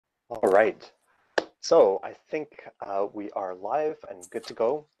All right. So I think we are live and good to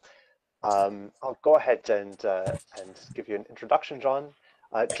go. I'll go ahead and give you an introduction, John.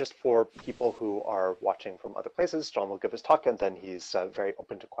 Just for people who are watching from other places, John will give his talk and then he's very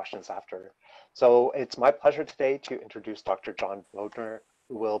open to questions after. So it's my pleasure today to introduce Dr. John Bodner,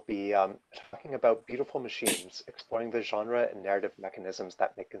 who will be talking about beautiful machines, exploring the genre and narrative mechanisms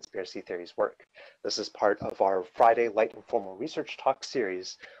that make conspiracy theories work. This is part of our Friday Light and Formal Research Talk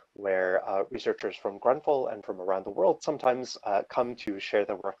series, where researchers from Grenfell and from around the world sometimes come to share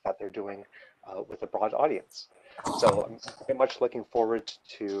the work that they're doing with a broad audience. So I'm very much looking forward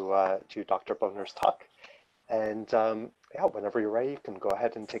to Dr. Bodner's talk. And yeah, whenever you're ready, you can go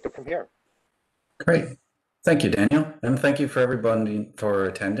ahead and take it from here. Great. Thank you, Daniel. And thank you for everybody for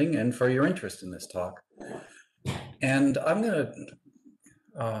attending and for your interest in this talk. And I'm going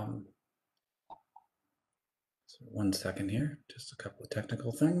to, one second here, just a couple of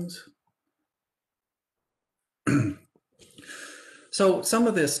technical things. So some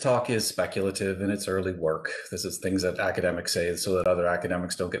of this talk is speculative and it's early work. This is things that academics say so that other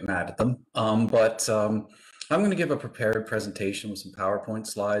academics don't get mad at them. I'm going to give a prepared presentation with some PowerPoint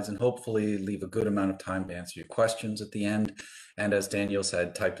slides and hopefully leave a good amount of time to answer your questions at the end. And as Daniel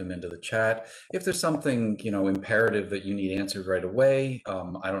said, type them into the chat. If there's something, imperative that you need answered right away,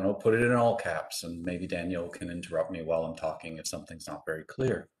 I don't know, put it in all caps and maybe Daniel can interrupt me while I'm talking if something's not very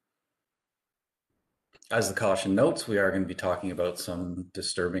clear. As the caution notes, we are going to be talking about some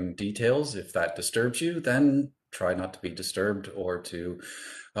disturbing details. If that disturbs you, then try not to be disturbed or to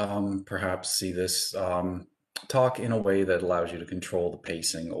perhaps see this talk in a way that allows you to control the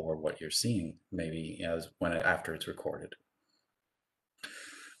pacing or what you're seeing, maybe after it's recorded.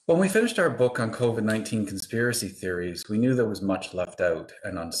 When we finished our book on COVID-19 conspiracy theories, we knew there was much left out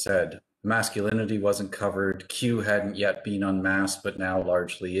and unsaid. Masculinity wasn't covered, Q hadn't yet been unmasked, but now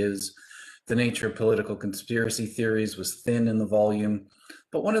largely is. The nature of political conspiracy theories was thin in the volume,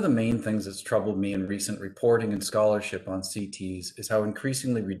 but one of the main things that's troubled me in recent reporting and scholarship on CTs is how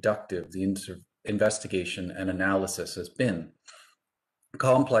increasingly reductive the investigation and analysis has been.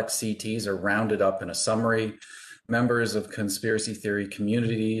 Complex CTs are rounded up in a summary. Members of conspiracy theory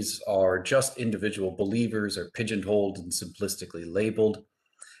communities are just individual believers or pigeonholed and simplistically labeled.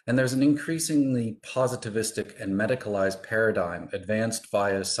 And there's an increasingly positivistic and medicalized paradigm advanced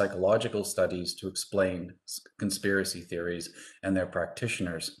via psychological studies to explain conspiracy theories and their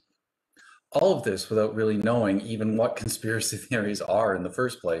practitioners. All of this without really knowing even what conspiracy theories are in the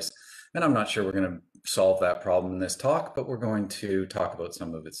first place. And I'm not sure we're going to solve that problem in this talk, but we're going to talk about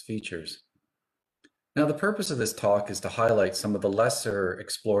some of its features. Now, the purpose of this talk is to highlight some of the lesser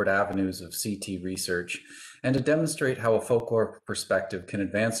explored avenues of CT research and to demonstrate how a folklore perspective can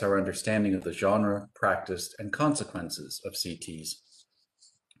advance our understanding of the genre, practice, and consequences of CTs.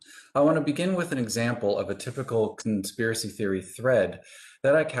 I want to begin with an example of a typical conspiracy theory thread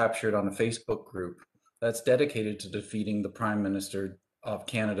that I captured on a Facebook group that's dedicated to defeating the Prime Minister of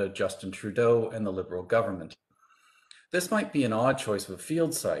Canada, Justin Trudeau, and the Liberal government. This might be an odd choice of a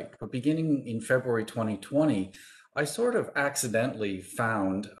field site, but beginning in February 2020, I sort of accidentally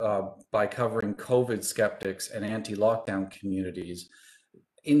found, by covering COVID skeptics and anti-lockdown communities,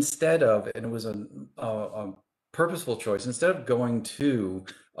 instead of, and it was a purposeful choice, instead of going to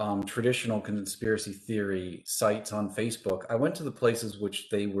traditional conspiracy theory sites on Facebook, I went to the places which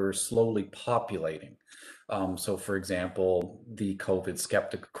they were slowly populating. So for example, the COVID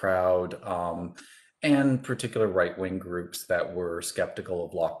skeptic crowd, and particular right-wing groups that were skeptical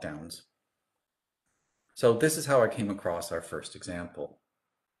of lockdowns. So this is how I came across our first example.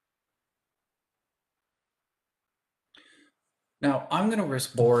 Now, I'm going to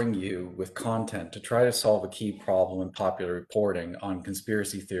risk boring you with content to try to solve a key problem in popular reporting on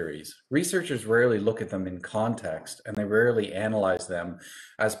conspiracy theories. Researchers rarely look at them in context, and they rarely analyze them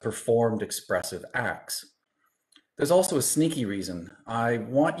as performed expressive acts. There's also a sneaky reason. I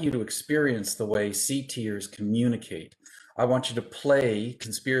want you to experience the way CTers communicate. I want you to play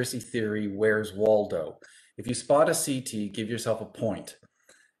conspiracy theory Where's Waldo. If you spot a CT, give yourself a point.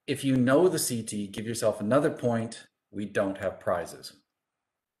 If you know the CT, give yourself another point. We don't have prizes.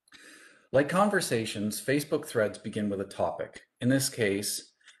 Like conversations, Facebook threads begin with a topic. In this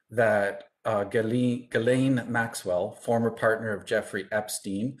case, that Ghislaine Maxwell, former partner of Jeffrey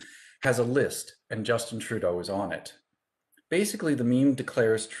Epstein, has a list and Justin Trudeau is on it. Basically, the meme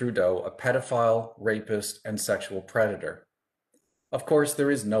declares Trudeau a pedophile, rapist, and sexual predator. Of course, there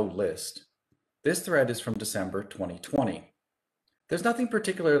is no list. This thread is from December 2020. There's nothing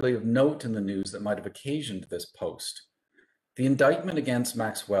particularly of note in the news that might have occasioned this post. The indictment against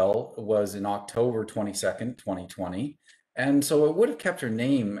Maxwell was in October 22nd, 2020, And so it would have kept her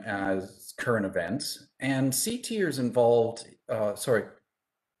name as current events, and C tiers involved,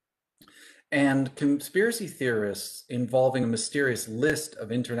 and conspiracy theorists involving a mysterious list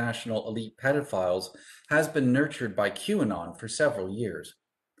of international elite pedophiles has been nurtured by QAnon for several years.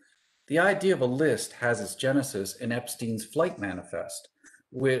 The idea of a list has its genesis in Epstein's flight manifest,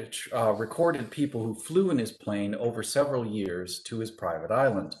 which recorded people who flew in his plane over several years to his private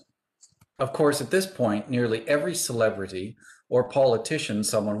island. Of course, at this point, nearly every celebrity or politician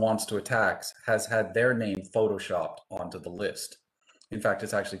someone wants to attack has had their name photoshopped onto the list. In fact,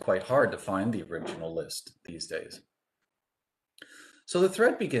 it's actually quite hard to find the original list these days. So the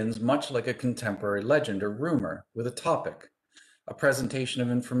thread begins much like a contemporary legend or rumor, with a topic, a presentation of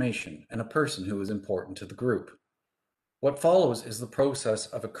information, and a person who is important to the group. What follows is the process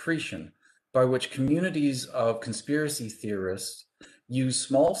of accretion, by which communities of conspiracy theorists use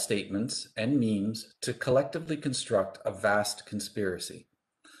small statements and memes to collectively construct a vast conspiracy.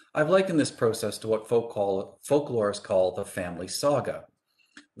 I've likened this process to what folklorists call the family saga,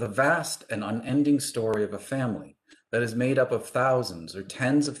 the vast and unending story of a family that is made up of thousands or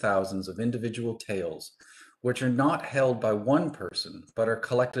tens of thousands of individual tales, which are not held by one person, but are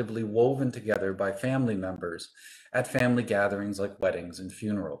collectively woven together by family members at family gatherings like weddings and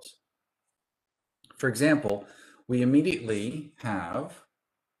funerals. For example, we immediately have,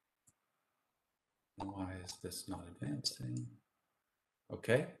 why is this not advancing?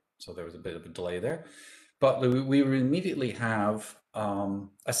 Okay, so there was a bit of a delay there. But we immediately have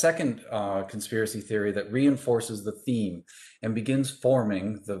a second conspiracy theory that reinforces the theme and begins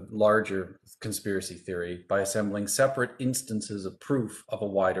forming the larger conspiracy theory by assembling separate instances of proof of a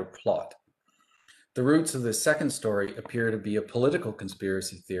wider plot. The roots of this second story appear to be a political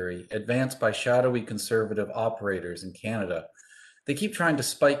conspiracy theory advanced by shadowy conservative operators in Canada. They keep trying to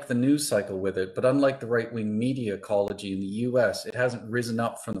spike the news cycle with it, but unlike the right-wing media ecology in the US, it hasn't risen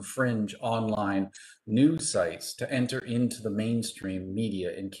up from the fringe online news sites to enter into the mainstream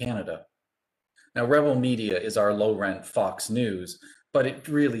media in Canada. Now, Rebel Media is our low-rent Fox News, but it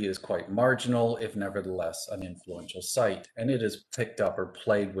really is quite marginal, if nevertheless an influential site, and it is picked up or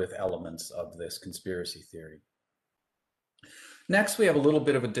played with elements of this conspiracy theory. Next, we have a little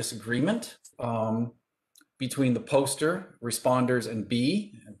bit of a disagreement between the poster, responders, and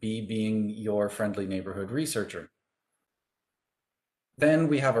B being your friendly neighborhood researcher. Then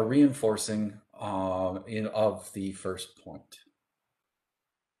we have a reinforcing of the first point.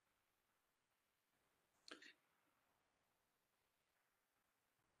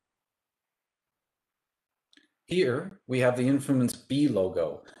 Here, we have the infamous B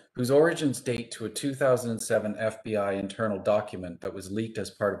logo, whose origins date to a 2007 FBI internal document that was leaked as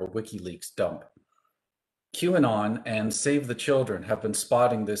part of a WikiLeaks dump. QAnon and Save the Children have been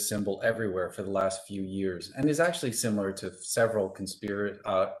spotting this symbol everywhere for the last few years, and is actually similar to several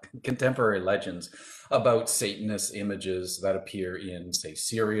contemporary legends about Satanist images that appear in, say,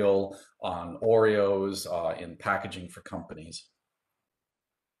 cereal, on Oreos, in packaging for companies.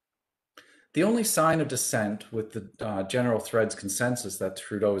 The only sign of dissent with the general thread's consensus that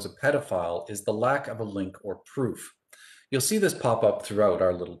Trudeau is a pedophile is the lack of a link or proof. You'll see this pop up throughout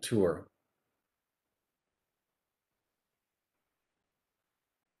our little tour.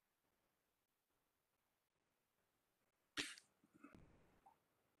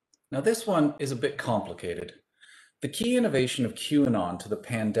 Now this one is a bit complicated. The key innovation of QAnon to the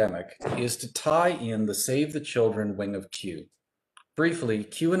pandemic is to tie in the Save the Children wing of Q. Briefly,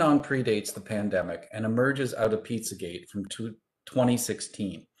 QAnon predates the pandemic and emerges out of Pizzagate from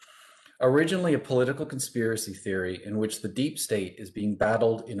 2016. Originally a political conspiracy theory in which the deep state is being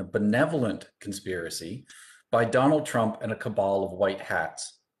battled in a benevolent conspiracy by Donald Trump and a cabal of white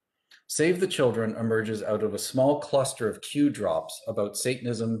hats. Save the Children emerges out of a small cluster of Q drops about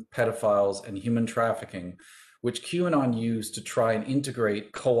Satanism, pedophiles, and human trafficking, which QAnon used to try and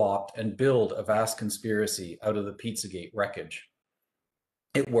integrate, co-opt, and build a vast conspiracy out of the Pizzagate wreckage.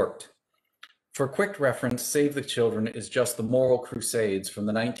 It worked. For quick reference, Save the Children is just the moral crusades from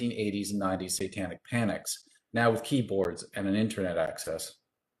the 1980s and 90s satanic panics, now with keyboards and an internet access.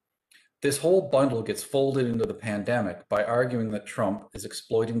 This whole bundle gets folded into the pandemic by arguing that Trump is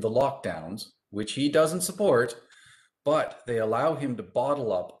exploiting the lockdowns, which he doesn't support, but they allow him to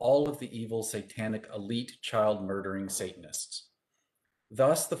bottle up all of the evil satanic elite child murdering Satanists.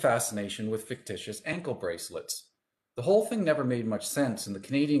 Thus the fascination with fictitious ankle bracelets. The whole thing never made much sense in the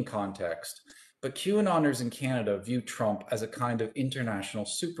Canadian context, but QAnoners in Canada view Trump as a kind of international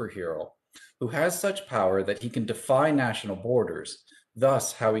superhero who has such power that he can defy national borders,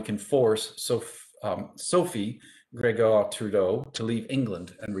 thus how he can force Sophie Gregoire Trudeau to leave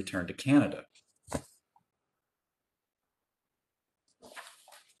England and return to Canada.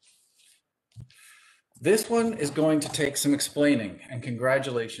 This one is going to take some explaining, and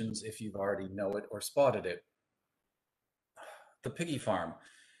congratulations if you've already know it or spotted it. The piggy farm,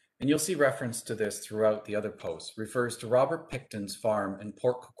 and you'll see reference to this throughout the other posts, refers to Robert Picton's farm in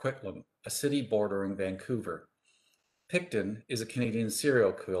Port Coquitlam, a city bordering Vancouver. Picton is a Canadian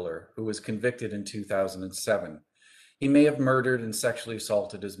serial killer who was convicted in 2007. He may have murdered and sexually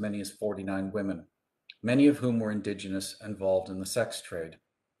assaulted as many as 49 women, many of whom were Indigenous involved in the sex trade.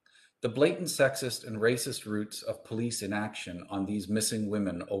 The blatant sexist and racist roots of police inaction on these missing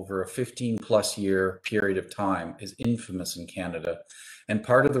women over a 15-plus year period of time is infamous in Canada, and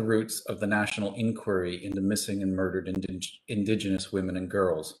part of the roots of the national inquiry into missing and murdered Indigenous women and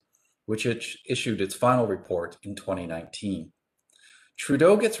girls, which issued its final report in 2019.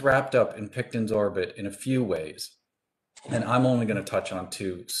 Trudeau gets wrapped up in Picton's orbit in a few ways, and I'm only going to touch on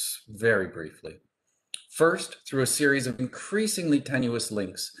two very briefly. First, through a series of increasingly tenuous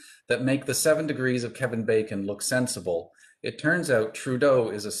links that make the 7 degrees of Kevin Bacon look sensible, it turns out Trudeau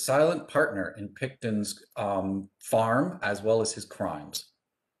is a silent partner in Picton's farm as well as his crimes.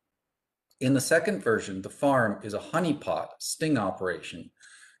 In the second version, the farm is a honeypot sting operation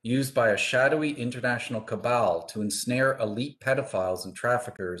used by a shadowy international cabal to ensnare elite pedophiles and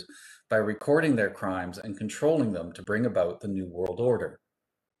traffickers by recording their crimes and controlling them to bring about the New World Order.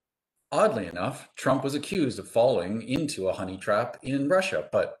 Oddly enough, Trump was accused of falling into a honey trap in Russia,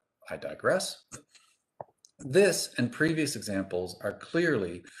 but I digress. This and previous examples are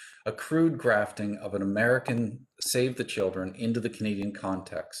clearly a crude grafting of an American Save the Children into the Canadian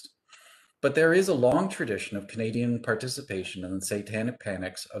context. But there is a long tradition of Canadian participation in the satanic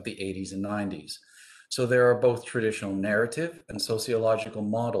panics of the 80s and 90s. So there are both traditional narrative and sociological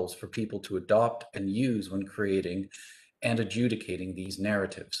models for people to adopt and use when creating and adjudicating these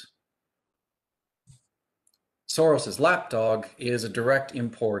narratives. Soros's lapdog is a direct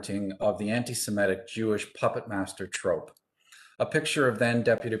importing of the anti-Semitic Jewish puppet master trope. A picture of then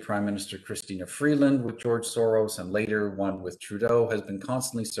Deputy Prime Minister Christina Freeland with George Soros and later one with Trudeau has been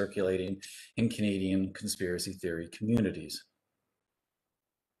constantly circulating in Canadian conspiracy theory communities.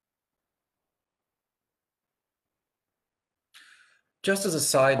 Just as a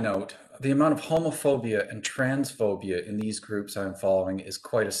side note, the amount of homophobia and transphobia in these groups I'm following is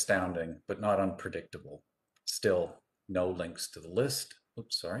quite astounding, but not unpredictable. Still, no links to the list.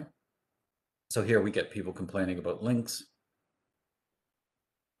 Oops, sorry. So here we get people complaining about links.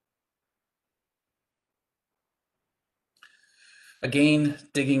 Again,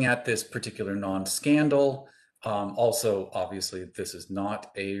 digging at this particular non-scandal. Also, obviously, this is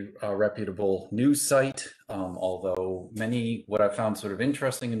not a reputable news site, although what I found sort of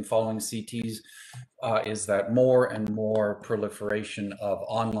interesting in following CTs is that more and more proliferation of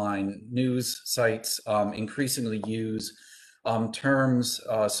online news sites increasingly use terms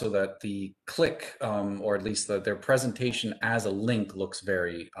so that the click, or at least their presentation as a link looks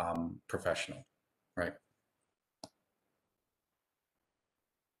very professional, right?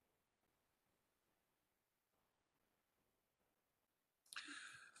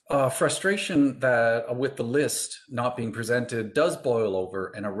 Frustration that with the list not being presented does boil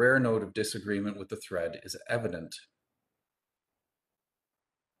over, and a rare note of disagreement with the thread is evident.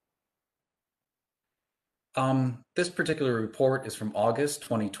 This particular report is from August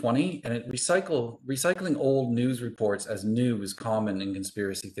 2020, and recycling old news reports as new is common in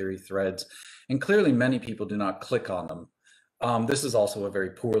conspiracy theory threads, and clearly many people do not click on them. This is also a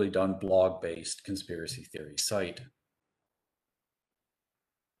very poorly done blog-based conspiracy theory site.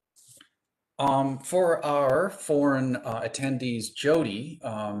 For our foreign attendees, Jody,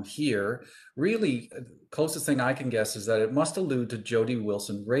 here, really closest thing I can guess is that it must allude to Jody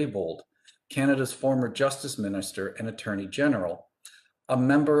Wilson-Raybould, Canada's former Justice Minister and Attorney General, a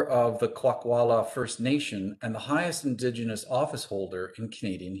member of the Kwakwala First Nation and the highest Indigenous office holder in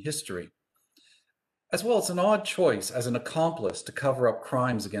Canadian history. As well, it's an odd choice as an accomplice to cover up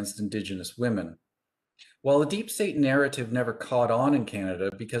crimes against Indigenous women. While the deep state narrative never caught on in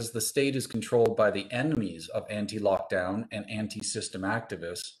Canada because the state is controlled by the enemies of anti-lockdown and anti-system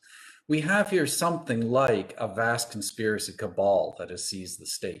activists, we have here something like a vast conspiracy cabal that has seized the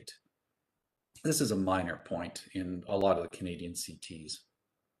state. This is a minor point in a lot of the Canadian CTs.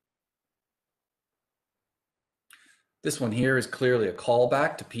 This one here is clearly a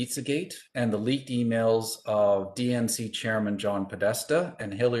callback to Pizzagate and the leaked emails of DNC Chairman John Podesta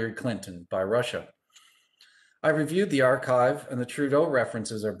and Hillary Clinton by Russia. I reviewed the archive, and the Trudeau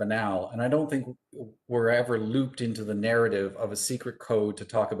references are banal, and I don't think we're ever looped into the narrative of a secret code to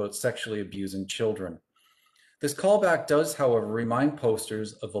talk about sexually abusing children. This callback does, however, remind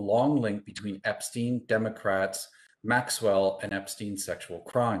posters of the long link between Epstein, Democrats, Maxwell, and Epstein's sexual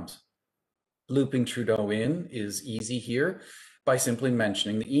crimes. Looping Trudeau in is easy here by simply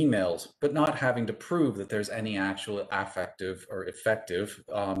mentioning the emails, but not having to prove that there's any actual affective or effective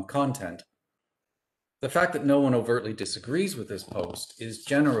content. The fact that no one overtly disagrees with this post is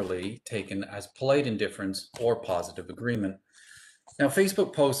generally taken as polite indifference or positive agreement. Now,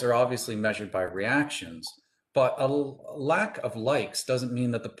 Facebook posts are obviously measured by reactions, but a lack of likes doesn't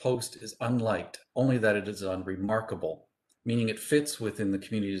mean that the post is unliked, only that it is unremarkable, meaning it fits within the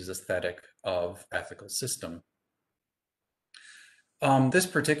community's aesthetic of ethical system. This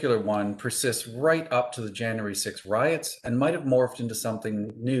particular one persists right up to the January 6 riots and might have morphed into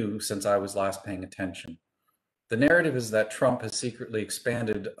something new since I was last paying attention. The narrative is that Trump has secretly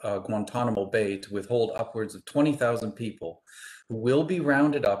expanded Guantanamo Bay to withhold upwards of 20,000 people who will be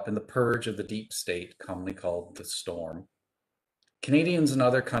rounded up in the purge of the deep state, commonly called the storm. Canadians and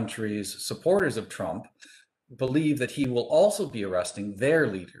other countries supporters of Trump believe that he will also be arresting their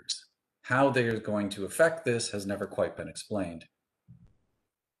leaders. How they're going to affect this has never quite been explained.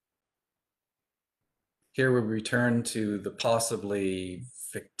 Here we return to the possibly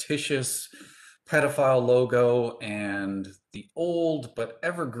fictitious pedophile logo and the old but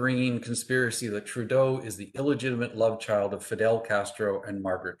evergreen conspiracy that Trudeau is the illegitimate love child of Fidel Castro and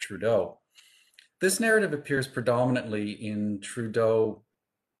Margaret Trudeau. This narrative appears predominantly in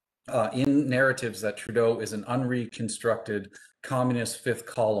narratives that Trudeau is an unreconstructed communist fifth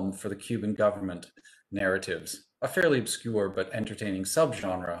column for the Cuban government narratives, a fairly obscure but entertaining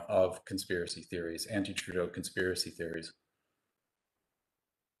subgenre of conspiracy theories, anti-Trudeau conspiracy theories.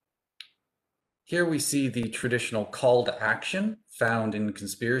 Here we see the traditional call to action found in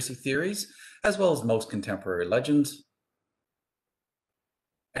conspiracy theories, as well as most contemporary legends.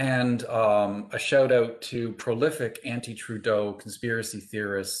 And a shout out to prolific anti-Trudeau conspiracy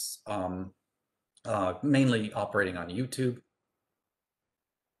theorists, mainly operating on YouTube.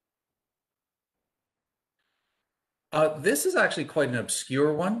 This is actually quite an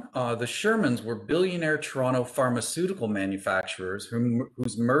obscure one. The Shermans were billionaire Toronto pharmaceutical manufacturers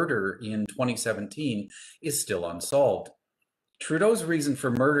whose murder in 2017 is still unsolved. Trudeau's reason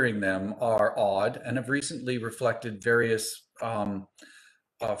for murdering them are odd and have recently reflected various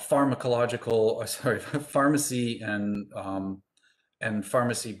pharmacy and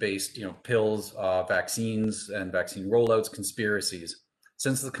pharmacy-based, pills, vaccines, and vaccine rollouts conspiracies,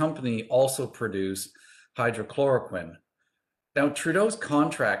 since the company also produced hydrochloroquine. Now, Trudeau's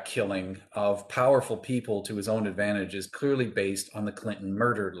contract killing of powerful people to his own advantage is clearly based on the Clinton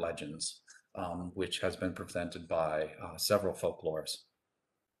murder legends, which has been presented by several folklorists.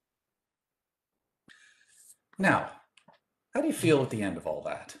 Now, how do you feel at the end of all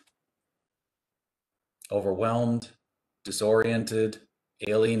that? Overwhelmed, disoriented,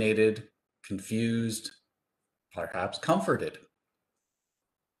 alienated, confused, perhaps comforted?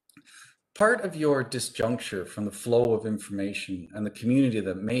 Part of your disjuncture from the flow of information and the community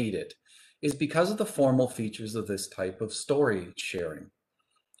that made it is because of the formal features of this type of story sharing.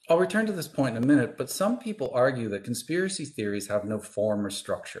 I'll return to this point in a minute, but some people argue that conspiracy theories have no form or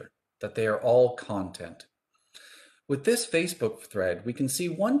structure, that they are all content. With this Facebook thread, we can see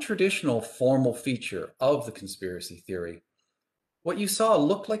one traditional formal feature of the conspiracy theory. What you saw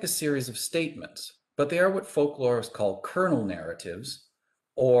looked like a series of statements, but they are what folklorists call kernel narratives,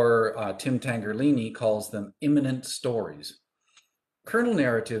 or Tim Tangerlini calls them imminent stories. Kernel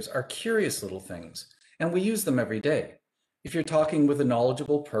narratives are curious little things, and we use them every day. If you're talking with a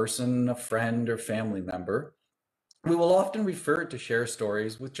knowledgeable person, a friend or family member, we will often refer to share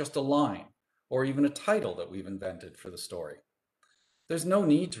stories with just a line, or even a title that we've invented for the story. There's no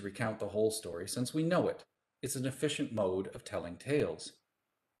need to recount the whole story since we know it. It's an efficient mode of telling tales.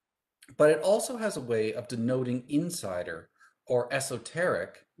 But it also has a way of denoting insider or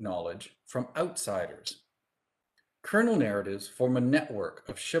esoteric knowledge from outsiders. Kernel narratives form a network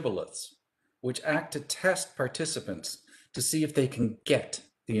of shibboleths, which act to test participants to see if they can get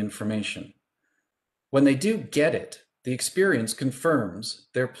the information. When they do get it, the experience confirms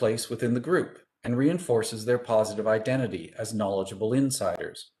their place within the group and reinforces their positive identity as knowledgeable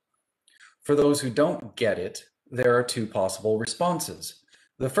insiders. For those who don't get it, there are two possible responses.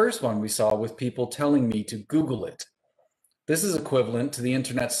 The first one we saw with people telling me to Google it. This is equivalent to the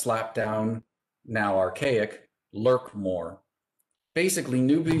internet slapdown, now archaic, lurk more. Basically,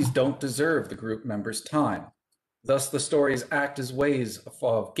 newbies don't deserve the group members' time. Thus, the stories act as ways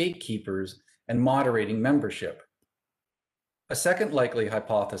of gatekeepers and moderating membership. A second likely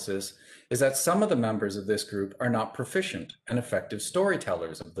hypothesis is that some of the members of this group are not proficient and effective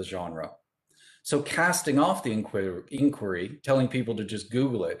storytellers of the genre. So casting off the inquiry, telling people to just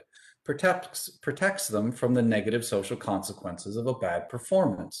Google it, protects them from the negative social consequences of a bad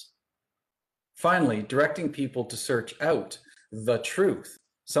performance. Finally, directing people to search out the truth,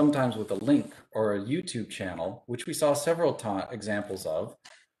 sometimes with a link or a YouTube channel, which we saw several examples of,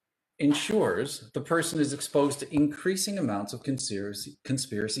 ensures the person is exposed to increasing amounts of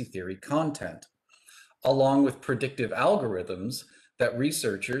conspiracy theory content, along with predictive algorithms that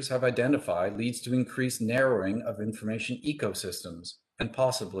researchers have identified leads to increased narrowing of information ecosystems and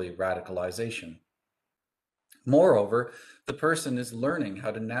possibly radicalization. Moreover, the person is learning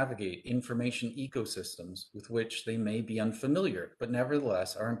how to navigate information ecosystems with which they may be unfamiliar, but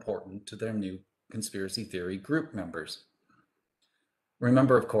nevertheless are important to their new conspiracy theory group members.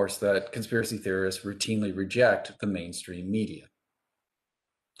 Remember, of course, that conspiracy theorists routinely reject the mainstream media.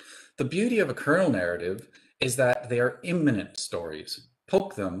 The beauty of a kernel narrative is that they are imminent stories.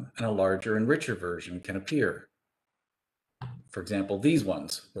 Poke them and a larger and richer version can appear. For example, these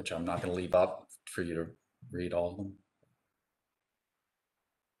ones, which I'm not going to leave up for you to read all of them.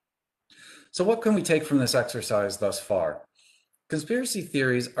 So what can we take from this exercise thus far? Conspiracy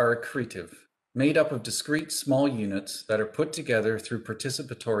theories are accretive, made up of discrete small units that are put together through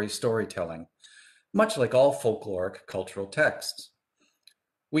participatory storytelling, much like all folkloric cultural texts.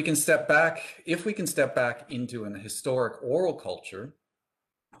 If we can step back into an historic oral culture,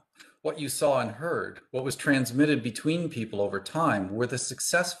 what you saw and heard, what was transmitted between people over time, were the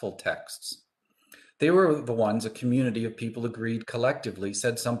successful texts. They were the ones a community of people agreed collectively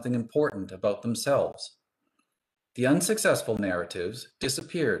said something important about themselves. The unsuccessful narratives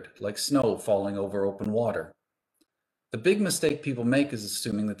disappeared like snow falling over open water. The big mistake people make is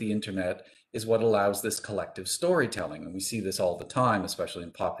assuming that the internet is what allows this collective storytelling, and we see this all the time, especially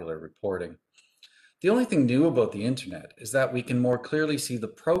in popular reporting. The only thing new about the internet is that we can more clearly see the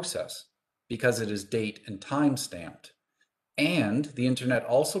process because it is date and time stamped. And the internet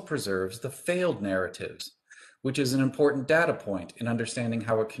also preserves the failed narratives, which is an important data point in understanding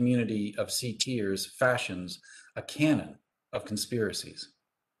how a community of CTers fashions a canon of conspiracies.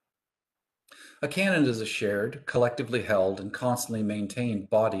 A canon is a shared, collectively held, and constantly maintained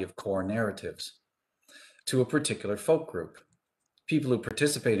body of core narratives to a particular folk group. People who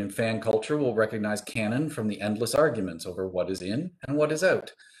participate in fan culture will recognize canon from the endless arguments over what is in and what is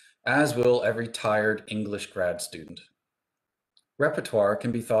out, as will every tired English grad student. Repertoire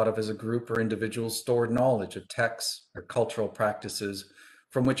can be thought of as a group or individual's stored knowledge of texts or cultural practices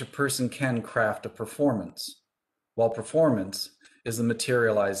from which a person can craft a performance, while performance is the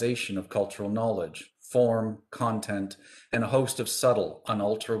materialization of cultural knowledge, form, content, and a host of subtle,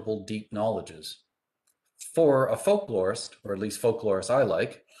 unalterable deep knowledges. For a folklorist, or at least folklorists I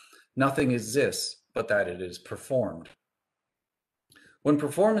like, nothing exists but that it is performed. When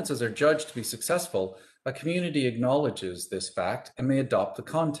performances are judged to be successful, a community acknowledges this fact and may adopt the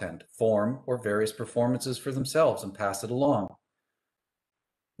content, form, or various performances for themselves and pass it along.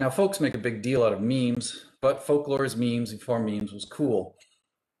 Now, folks make a big deal out of memes, but folklore is memes before memes was cool.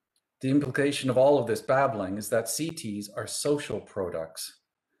 The implication of all of this babbling is that CTs are social products.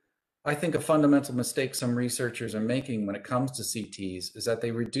 I think a fundamental mistake some researchers are making when it comes to CTs is that they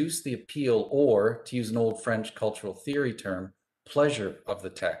reduce the appeal or, to use an old French cultural theory term, pleasure of the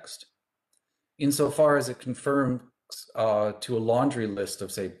text, insofar as it confirms to a laundry list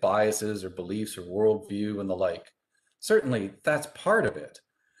of, say, biases or beliefs or worldview and the like. Certainly, that's part of it.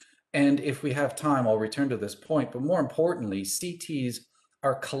 And if we have time, I'll return to this point. But more importantly, CTs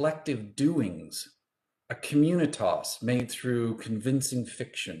are collective doings, a communitas made through convincing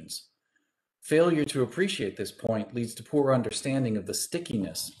fictions. Failure to appreciate this point leads to poor understanding of the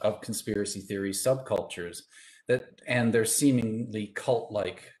stickiness of conspiracy theory subcultures and their seemingly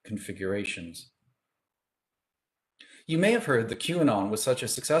cult-like configurations. You may have heard that QAnon was such a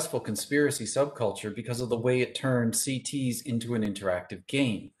successful conspiracy subculture because of the way it turned CTs into an interactive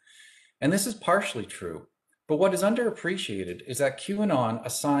game. And this is partially true, but what is underappreciated is that QAnon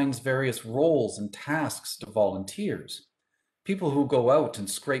assigns various roles and tasks to volunteers. People who go out and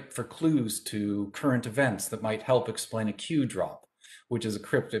scrape for clues to current events that might help explain a Q drop, which is a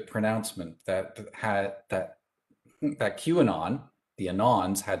cryptic pronouncement that QAnon, the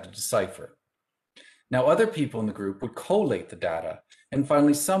Anons, had to decipher. Now, other people in the group would collate the data, and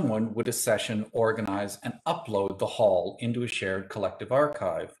finally someone would accession, organize, and upload the haul into a shared collective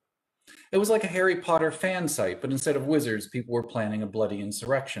archive. It was like a Harry Potter fan site, but instead of wizards, people were planning a bloody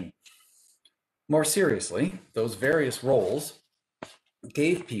insurrection. More seriously, those various roles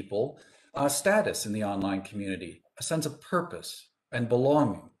gave people a status in the online community, a sense of purpose and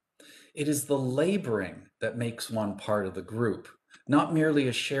belonging. It is the laboring that makes one part of the group, not merely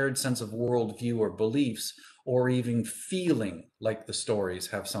a shared sense of worldview or beliefs, or even feeling like the stories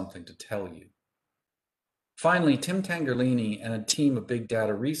have something to tell you. Finally, Tim Tangerlini and a team of big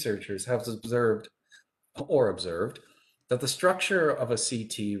data researchers have observed that the structure of a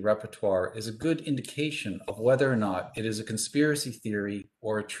CT repertoire is a good indication of whether or not it is a conspiracy theory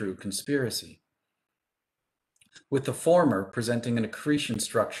or a true conspiracy, with the former presenting an accretion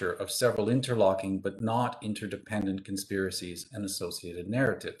structure of several interlocking but not interdependent conspiracies and associated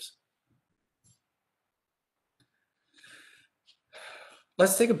narratives.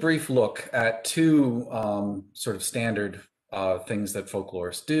 Let's take a brief look at two sort of standard things that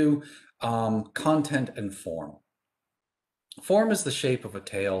folklorists do, content and form. Form is the shape of a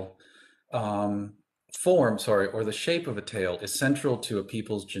tale. The shape of a tale is central to a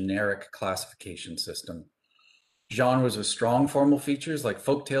people's generic classification system. Genres with strong formal features like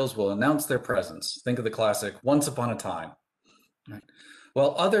folktales will announce their presence. Think of the classic Once Upon a Time. Right?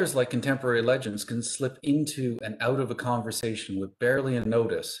 While others, like contemporary legends, can slip into and out of a conversation with barely a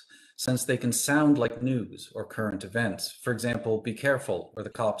notice, since they can sound like news or current events. For example, Be Careful, or the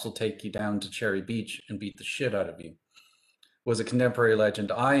cops will take you down to Cherry Beach and beat the shit out of you, was a contemporary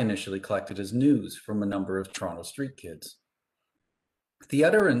legend I initially collected as news from a number of Toronto street kids. The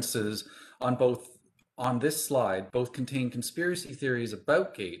utterances on this slide both contain conspiracy theories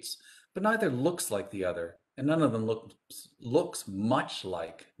about Gates, but neither looks like the other, and none of them looks much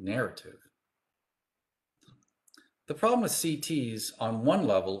like narrative. The problem with CTs on one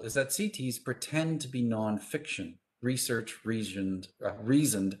level is that CTs pretend to be non-fiction, reasoned,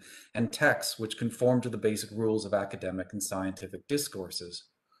 and texts which conform to the basic rules of academic and scientific discourses.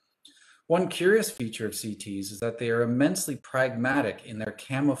 One curious feature of CTs is that they are immensely pragmatic in their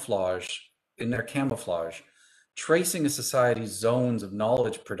camouflage, tracing a society's zones of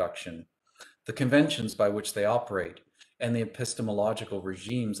knowledge production, the conventions by which they operate, and the epistemological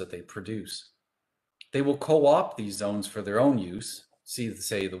regimes that they produce. They will co-opt these zones for their own use, say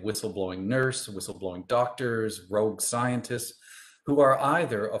the whistleblowing nurse, whistleblowing doctors, rogue scientists, who are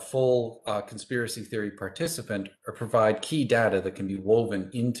either a full conspiracy theory participant or provide key data that can be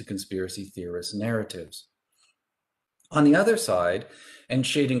woven into conspiracy theorist narratives. On the other side, and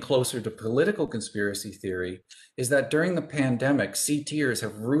shading closer to political conspiracy theory, is that during the pandemic, CTers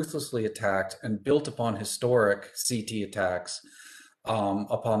have ruthlessly attacked and built upon historic CT attacks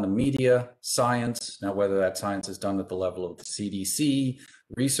upon the media, science, now whether that science is done at the level of the CDC,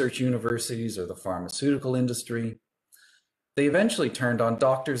 research universities, or the pharmaceutical industry. They eventually turned on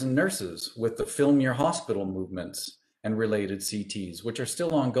doctors and nurses with the Film Your Hospital movements and related CTs, which are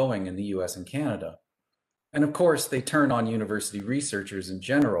still ongoing in the US and Canada. And of course, they turn on university researchers in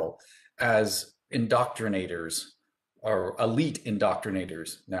general as indoctrinators or elite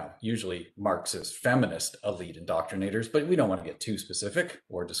indoctrinators. Now, usually Marxist, feminist elite indoctrinators, but we don't want to get too specific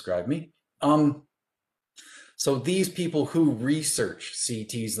or describe me. So these people who research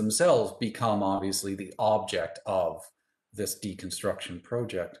CTs themselves become obviously the object of this deconstruction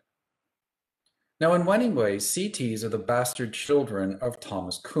project. Now, in many ways, CTs are the bastard children of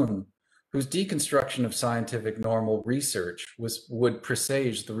Thomas Kuhn, whose deconstruction of scientific normal research would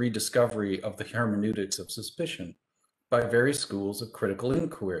presage the rediscovery of the hermeneutics of suspicion by various schools of critical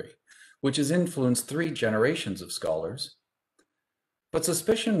inquiry, which has influenced 3 generations of scholars. But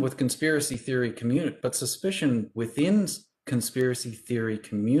suspicion within conspiracy theory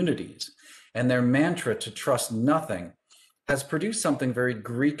communities and their mantra to trust nothing has produced something very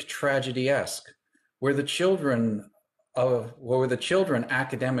Greek tragedy-esque, where the children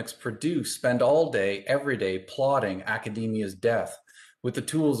academics produce spend all day, every day, plotting academia's death with the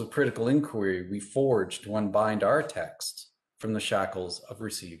tools of critical inquiry we forge to unbind our texts from the shackles of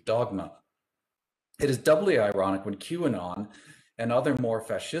received dogma. It is doubly ironic when QAnon and other more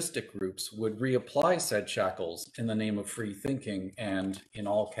fascistic groups would reapply said shackles in the name of free thinking and, in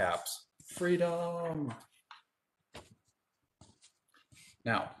all caps, freedom.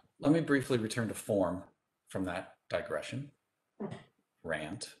 Now, let me briefly return to form from that digression,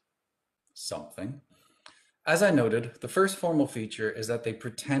 rant, something. As I noted, the first formal feature is that they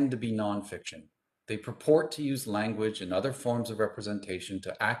pretend to be nonfiction. They purport to use language and other forms of representation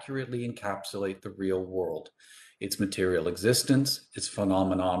to accurately encapsulate the real world, its material existence, its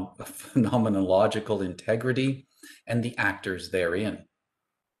phenomenological integrity, and the actors therein.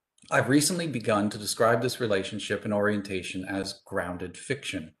 I've recently begun to describe this relationship and orientation as grounded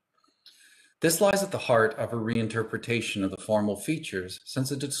fiction. This lies at the heart of a reinterpretation of the formal features,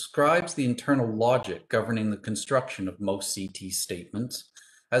 since it describes the internal logic governing the construction of most CT statements,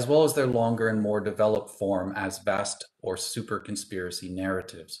 as well as their longer and more developed form as vast or super conspiracy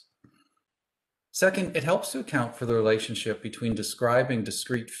narratives. Second, it helps to account for the relationship between describing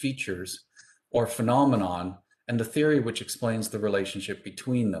discrete features or phenomenon and the theory which explains the relationship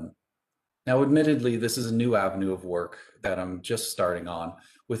between them. Now, admittedly, this is a new avenue of work that I'm just starting on,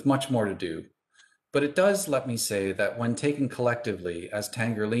 with much more to do. But it does let me say that when taken collectively, as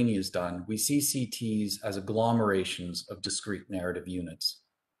Tangerlini has done, we see CTs as agglomerations of discrete narrative units.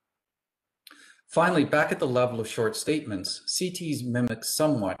 Finally, back at the level of short statements, CTs mimic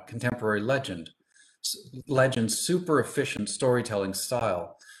somewhat contemporary legend's super efficient storytelling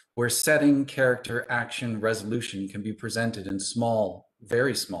style, where setting, character, action, resolution can be presented in small,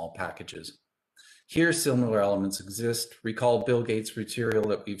 very small packages. Here, similar elements exist. Recall Bill Gates' material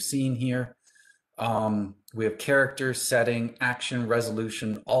that we've seen here. We have character, setting, action,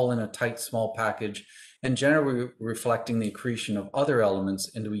 resolution, all in a tight, small package, and generally reflecting the accretion of other elements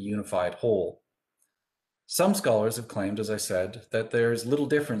into a unified whole. Some scholars have claimed, as I said, that there's little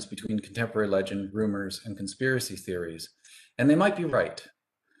difference between contemporary legend, rumors, and conspiracy theories, and they might be right.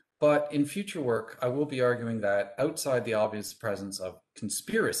 But in future work, I will be arguing that outside the obvious presence of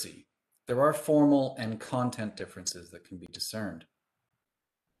conspiracy, there are formal and content differences that can be discerned.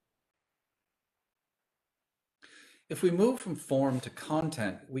 If we move from form to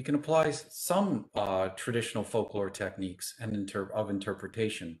content, we can apply some traditional folklore techniques and of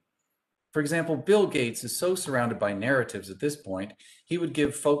interpretation. For example, Bill Gates is so surrounded by narratives at this point, he would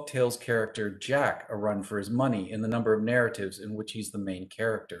give folktales character Jack a run for his money in the number of narratives in which he's the main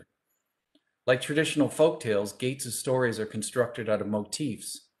character. Like traditional folktales, Gates's stories are constructed out of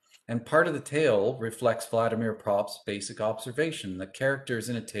motifs, and part of the tale reflects Vladimir Prop's basic observation that characters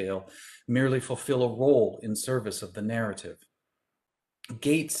in a tale merely fulfill a role in service of the narrative.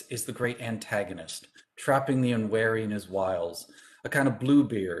 Gates is the great antagonist, trapping the unwary in his wiles, a kind of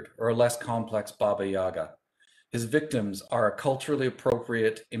Bluebeard or a less complex Baba Yaga. His victims are a culturally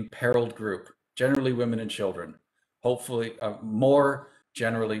appropriate, imperiled group, generally women and children, hopefully more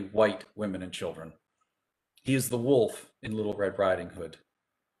generally white women and children. He is the wolf in Little Red Riding Hood.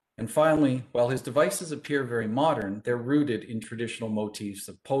 And finally, while his devices appear very modern, they're rooted in traditional motifs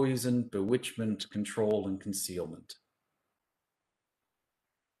of poison, bewitchment, control, and concealment.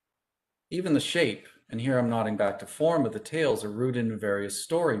 Even the shape, and here I'm nodding back to form, of the tales are rooted in various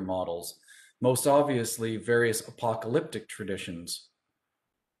story models, most obviously various apocalyptic traditions,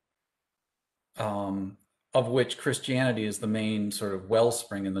 of which Christianity is the main sort of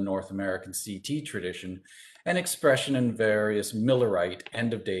wellspring in the North American CT tradition, and expression in various Millerite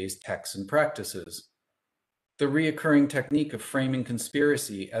end-of-days texts and practices. The reoccurring technique of framing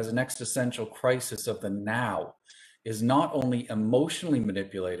conspiracy as an existential crisis of the now is not only emotionally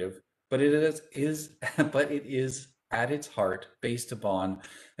manipulative, but it is at its heart based upon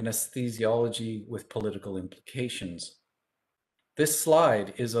an aesthesiology with political implications. This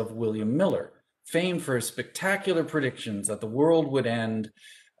slide is of William Miller, famed for his spectacular predictions that the world would end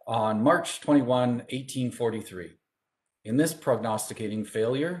on March 21, 1843. In this prognosticating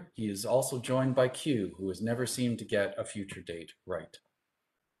failure, he is also joined by Q, who has never seemed to get a future date right.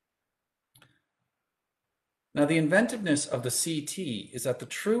 Now, the inventiveness of the CT is that the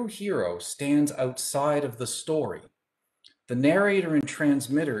true hero stands outside of the story. The narrator and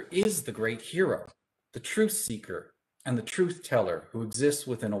transmitter is the great hero, the truth seeker, and the truth teller who exists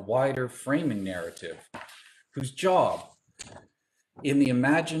within a wider framing narrative, whose job in the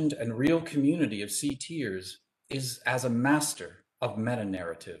imagined and real community of CTers is as a master of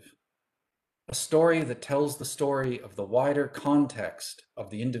meta-narrative, a story that tells the story of the wider context of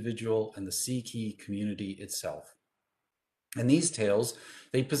the individual and the CT community itself. And these tales,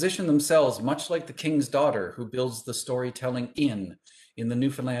 they position themselves much like the king's daughter who builds the storytelling in the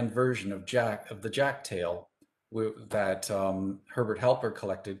Newfoundland version of the Jack tale that Herbert Halper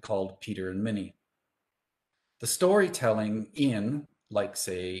collected called Peter and Minnie. The storytelling in, like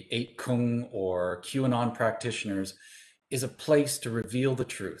say, Eight Kung or QAnon practitioners, is a place to reveal the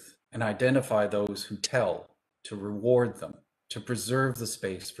truth and identify those who tell, to reward them, to preserve the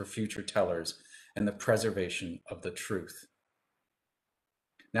space for future tellers and the preservation of the truth.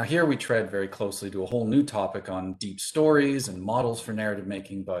 Now here we tread very closely to a whole new topic on deep stories and models for narrative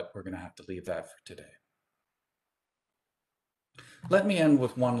making, but we're going to have to leave that for today. Let me end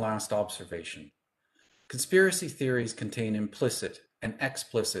with one last observation. Conspiracy theories contain implicit and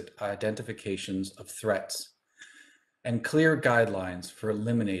explicit identifications of threats and clear guidelines for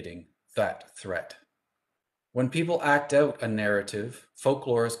eliminating that threat. When people act out a narrative,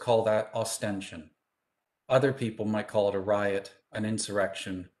 folklorists call that ostension. Other people might call it a riot, an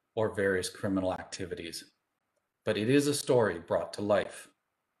insurrection, or various criminal activities. But it is a story brought to life,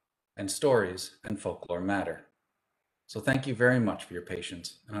 and stories and folklore matter. So thank you very much for your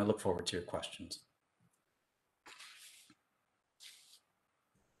patience, and I look forward to your questions.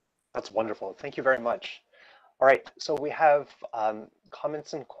 That's wonderful. Thank you very much. All right, so we have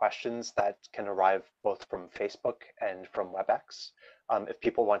comments and questions that can arrive both from Facebook and from WebEx. If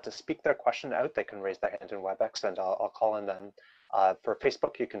people want to speak their question out, they can raise their hand in WebEx and I'll call on them. For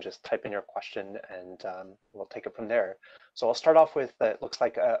Facebook, you can just type in your question and we'll take it from there. So I'll start off with, it looks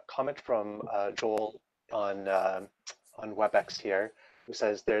like a comment from Joel on WebEx here, who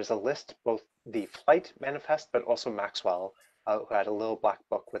says there's a list, both the FLIRT manifest, but also Maxwell, who had a little black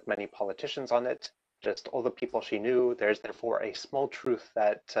book with many politicians on it, just all the people she knew. There's therefore a small truth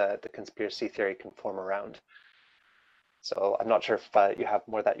that the conspiracy theory can form around. So I'm not sure if you have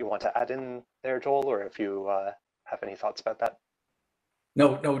more that you want to add in there, Joel, or if you have any thoughts about that.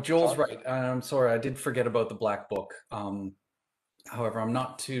 No, Joel's John? right. I'm sorry, I did forget about the black book. However, I'm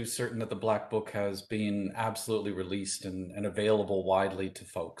not too certain that the black book has been absolutely released and available widely to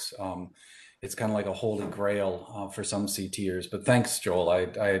folks. It's kind of like a holy grail for some CTers. But thanks, Joel.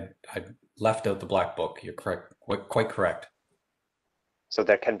 I left out the black book. You're correct, quite correct. So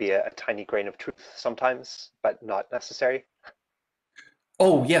there can be a tiny grain of truth sometimes, but not necessary.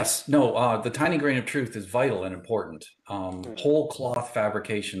 Oh yes, no. The tiny grain of truth is vital and important. Mhm. Whole cloth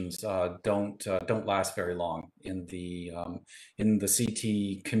fabrications don't last very long in the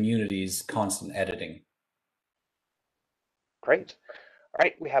CT community's constant editing. Great. All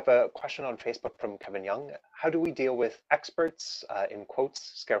right, we have a question on Facebook from Kevin Young. How do we deal with experts, in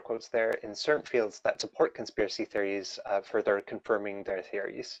quotes, scare quotes there, in certain fields that support conspiracy theories, further confirming their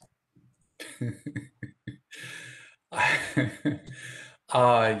theories?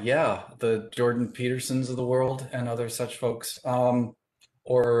 Yeah, the Jordan Petersons of the world and other such folks,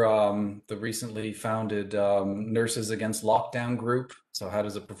 or the recently founded Nurses Against Lockdown group. So, how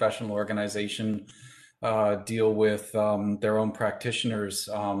does a professional organization deal with their own practitioners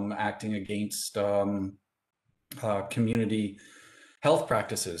acting against community health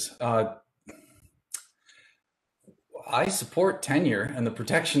practices? I support tenure and the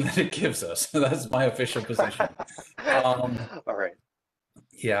protection that it gives us. That's my official position. Um, All right.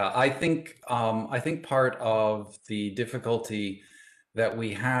 Yeah, I think part of the difficulty that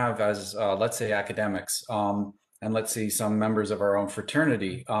we have as let's say academics, and let's say some members of our own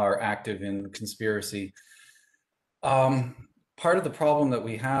fraternity are active in conspiracy. Um, Part of the problem that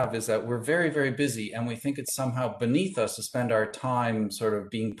we have is that we're very, very busy, and we think it's somehow beneath us to spend our time sort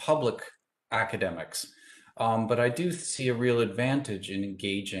of being public academics. But I do see a real advantage in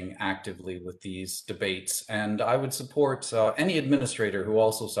engaging actively with these debates, and I would support any administrator who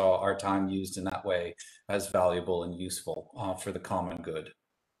also saw our time used in that way as valuable and useful for the common good.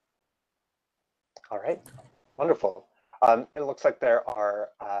 All right. Wonderful. It looks like there are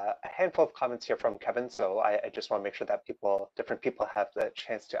a handful of comments here from Kevin, so I just want to make sure that different people have the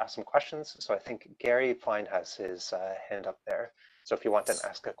chance to ask some questions. So I think Gary Fine has his hand up there. So if you want to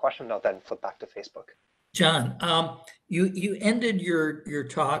ask a question, I'll then flip back to Facebook. John, you ended your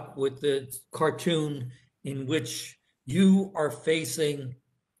talk with the cartoon in which you are facing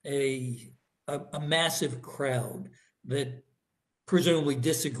a massive crowd that presumably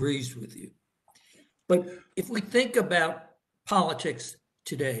disagrees with you. But if we think about politics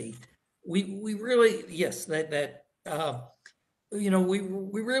today, we really, yes, we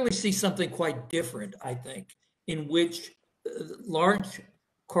really see something quite different, I think, in which large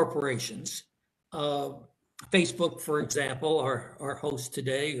corporations, uh, Facebook, for example, our host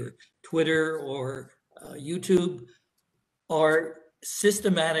today, or Twitter, or YouTube, are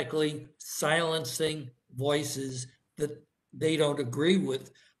systematically silencing voices that they don't agree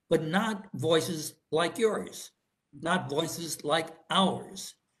with, but not voices like yours, not voices like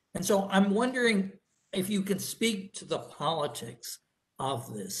ours. And so I'm wondering if you can speak to the politics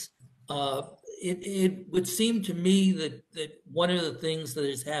of this. It would seem to me that one of the things that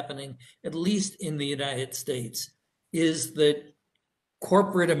is happening, at least in the United States, is that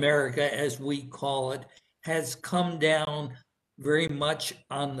corporate America, as we call it, has come down very much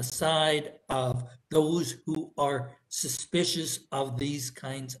on the side of those who are suspicious of these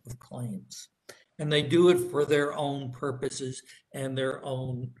kinds of claims. And they do it for their own purposes and their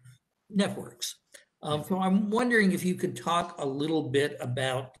own networks. So I'm wondering if you could talk a little bit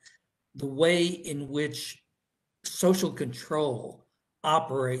about the way in which social control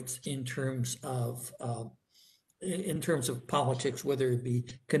operates in terms of politics, whether it be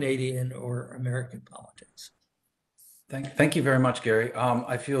Canadian or American politics. Thank you very much, Gary.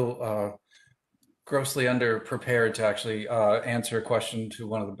 I feel grossly underprepared to actually answer a question to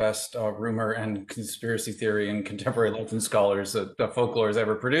one of the best rumor and conspiracy theory and contemporary legend scholars that folklore has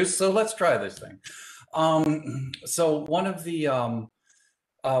ever produced. So let's try this thing. So one of the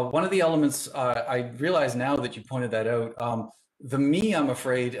elements I realize now that you pointed that out. The me, I'm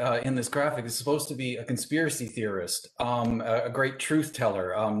afraid, in this graphic is supposed to be a conspiracy theorist, a great truth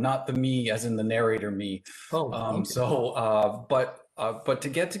teller, not the me as in the narrator me. Oh, okay. But to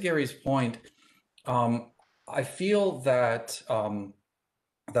get to Gary's point, I feel that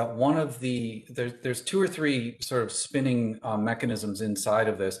that one of there's two or three sort of spinning mechanisms inside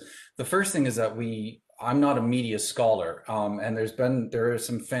of this. The first thing is that I'm not a media scholar, and there are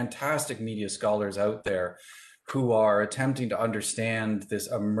some fantastic media scholars out there who are attempting to understand this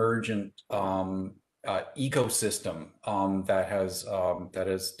emergent ecosystem that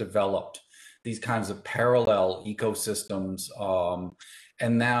has developed these kinds of parallel ecosystems,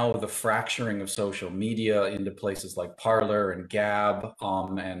 and now the fracturing of social media into places like Parler and Gab,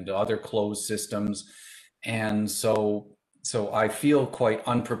 and other closed systems. And so I feel quite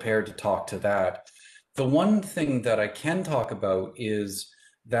unprepared to talk to that. The one thing that I can talk about is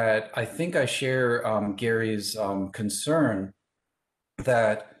that I think I share Gary's concern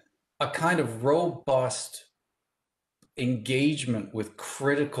that a kind of robust engagement with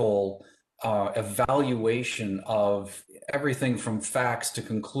critical evaluation of everything from facts to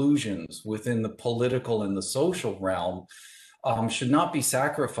conclusions within the political and the social realm should not be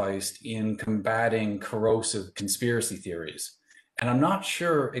sacrificed in combating corrosive conspiracy theories. And I'm not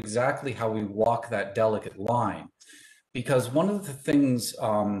sure exactly how we walk that delicate line, because one of the things,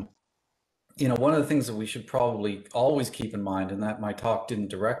 one of the things that we should probably always keep in mind, and that my talk didn't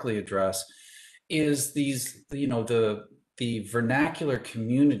directly address, is the vernacular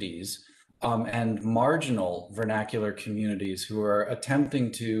communities and marginal vernacular communities who are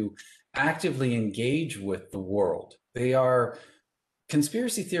attempting to actively engage with the world.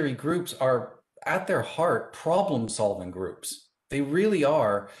 Conspiracy theory groups are at their heart problem-solving groups. They really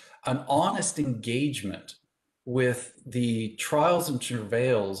are an honest engagement with the trials and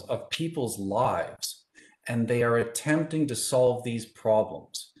travails of people's lives, and they are attempting to solve these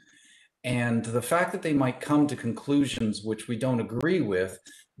problems. And the fact that they might come to conclusions which we don't agree with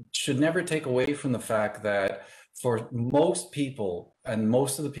should never take away from the fact that for most people, and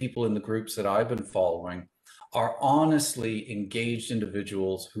most of the people in the groups that I've been following, are honestly engaged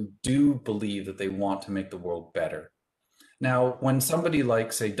individuals who do believe that they want to make the world better. Now, when somebody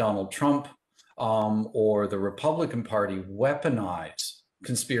like, say, Donald Trump or the Republican Party weaponize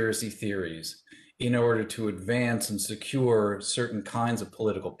conspiracy theories in order to advance and secure certain kinds of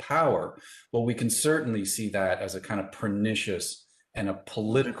political power, well, we can certainly see that as a kind of pernicious and a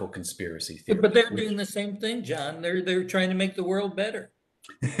political conspiracy theory. But they're doing the same thing, John. They're trying to make the world better.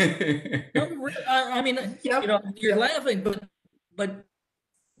 No, I mean, Yep. you're laughing, but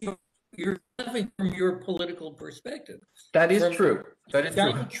you're laughing from your political perspective. That is true. That is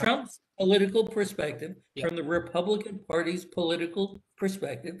true. Donald Trump's political perspective, from the Republican Party's political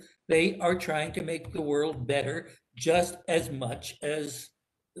perspective, they are trying to make the world better just as much as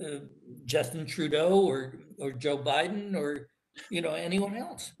Justin Trudeau or Joe Biden or anyone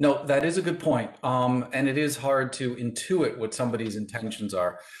else. No, that is a good point. And it is hard to intuit what somebody's intentions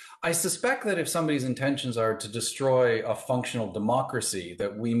are. I suspect that if somebody's intentions are to destroy a functional democracy,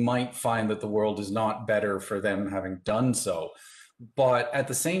 that we might find that the world is not better for them having done so. But at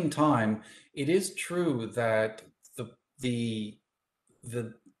the same time, it is true that the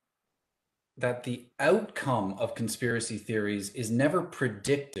outcome of conspiracy theories is never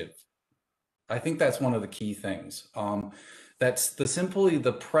predictive. I think that's one of the key things. That's simply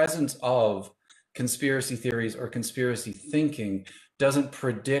the presence of conspiracy theories or conspiracy thinking doesn't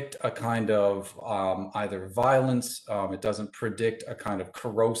predict a kind of either violence, it doesn't predict a kind of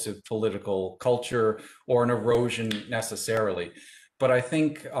corrosive political culture or an erosion necessarily. But I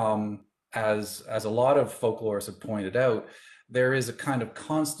think as a lot of folklorists have pointed out, there is a kind of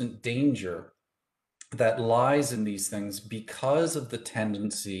constant danger that lies in these things because of the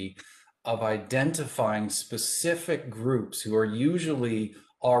tendency of identifying specific groups who are usually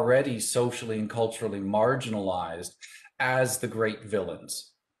already socially and culturally marginalized as the great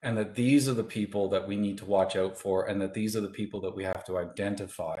villains, and that these are the people that we need to watch out for, and that these are the people that we have to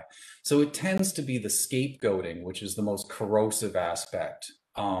identify. So it tends to be the scapegoating, which is the most corrosive aspect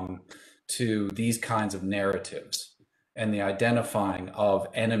to these kinds of narratives, and the identifying of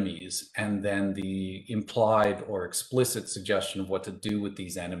enemies, and then the implied or explicit suggestion of what to do with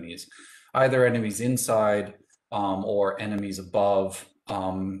these enemies, either enemies inside or enemies above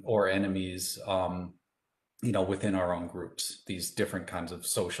or enemies within our own groups, these different kinds of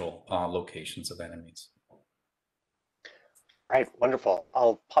social locations of enemies. Right, wonderful.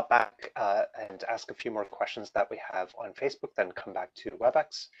 I'll pop back and ask a few more questions that we have on Facebook, then come back to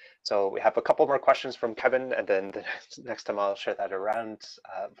WebEx. So we have a couple more questions from Kevin, and then the next time I'll share that around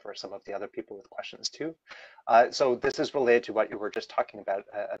for some of the other people with questions too. So this is related to what you were just talking about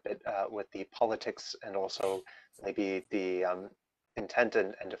a bit with the politics and also maybe the intent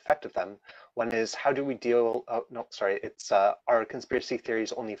and effect of them. One is, how do we deal, oh, no, sorry, it's are conspiracy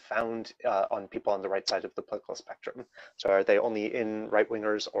theories only found on people on the right side of the political spectrum? So are they only in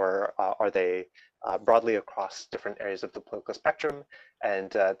right-wingers, or are they broadly across different areas of the political spectrum?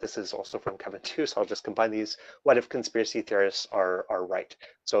 And this is also from Kevin too, so I'll just combine these. What if conspiracy theorists are right?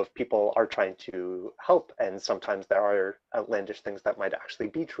 So if people are trying to help, and sometimes there are outlandish things that might actually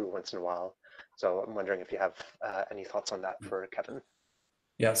be true once in a while. So I'm wondering if you have any thoughts on that for Kevin.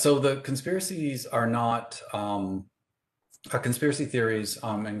 Yeah, so the conspiracies are not, conspiracy theories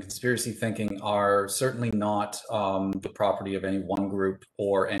and conspiracy thinking are certainly not the property of any one group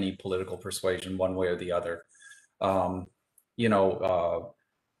or any political persuasion one way or the other. You know,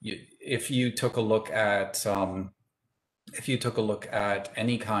 if you took a look at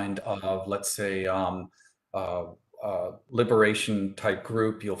any kind of, let's say, liberation type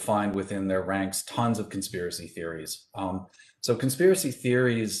group, you'll find within their ranks tons of conspiracy theories. So conspiracy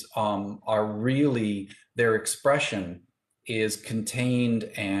theories are really, their expression is contained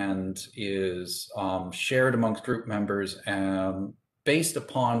and is shared amongst group members based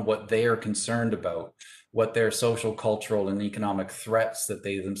upon what they are concerned about, what their social, cultural, and economic threats that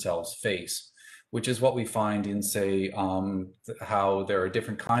they themselves face, which is what we find in, say, how there are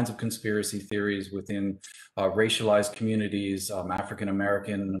different kinds of conspiracy theories within racialized communities, African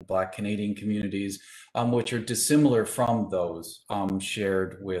American, Black Canadian communities, which are dissimilar from those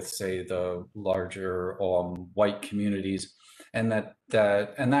shared with, say, the larger white communities, and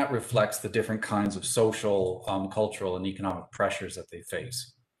that reflects the different kinds of social, cultural, and economic pressures that they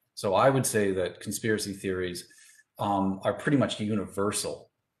face. So I would say that conspiracy theories are pretty much universal.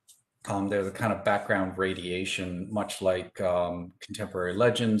 They're the kind of background radiation, much like contemporary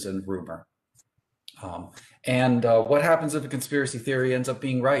legends and rumor. What happens if a conspiracy theory ends up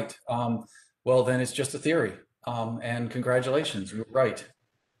being right? Well, then it's just a theory. And congratulations, you're right.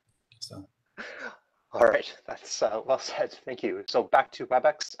 So. All right, that's well said. Thank you. So back to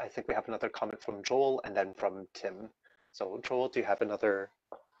WebEx. I think we have another comment from Joel and then from Tim. So Joel, do you have another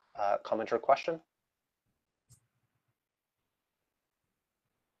comment or question?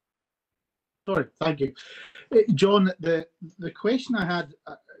 Sorry, thank you. John, the question I had,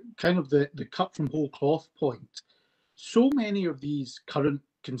 kind of the cut from whole cloth point. So many of these current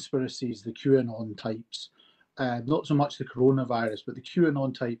conspiracies, the QAnon types, not so much the coronavirus, but the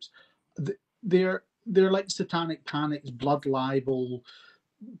QAnon types, they're like satanic panics, blood libel,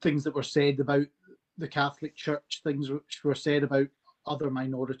 things that were said about the Catholic Church, things which were said about other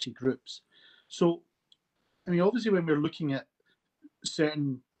minority groups. So, I mean, obviously, when we're looking at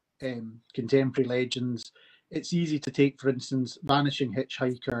certain contemporary legends, it's easy to take, for instance, Vanishing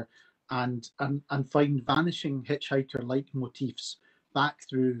Hitchhiker and find Vanishing Hitchhiker-like motifs back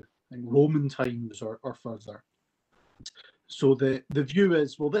through Roman times or further. So the view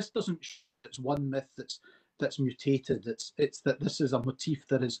is, well, this doesn't. It's one myth that's mutated. It's that this is a motif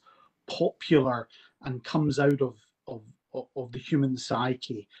that is popular and comes out of the human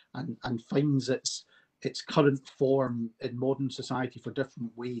psyche and finds its current form in modern society for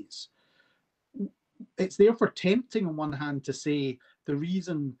different ways. It's therefore tempting on one hand to say the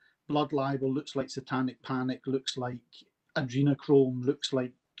reason blood libel looks like satanic panic, looks like adrenochrome, looks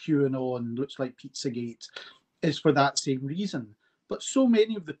like QAnon, looks like Pizzagate, is for that same reason. But so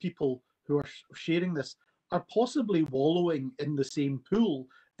many of the people who are sharing this are possibly wallowing in the same pool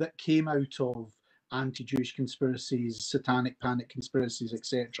that came out of anti-Jewish conspiracies, satanic panic conspiracies,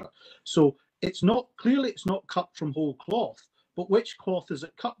 etc. So it's not cut from whole cloth, but which cloth is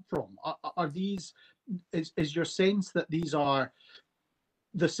it cut from? Are these, is your sense that these are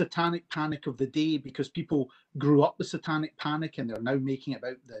the satanic panic of the day because people grew up with satanic panic and they're now making it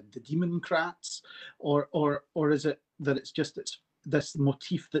about the democrats, or is it that it's this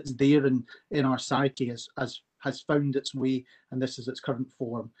motif that's there in our psyche has found its way and this is its current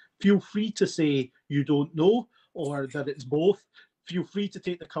form? Feel free to say you don't know or that it's both. Feel free to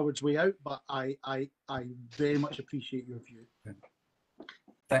take the coward's way out, but I very much appreciate your view.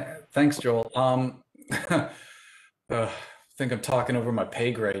 Thanks, Joel. I think I'm talking over my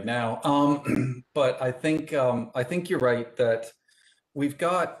pay grade now, but I think you're right that we've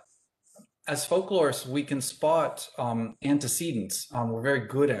got, as folklorists, we can spot antecedents. We're very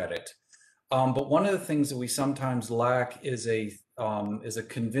good at it, but one of the things that we sometimes lack is a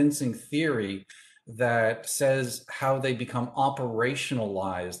convincing theory that says how they become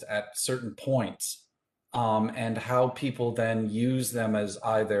operationalized at certain points, and how people then use them as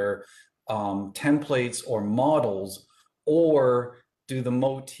either templates or models, or do the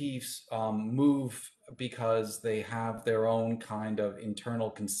motifs move because they have their own kind of internal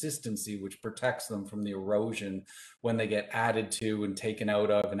consistency, which protects them from the erosion when they get added to and taken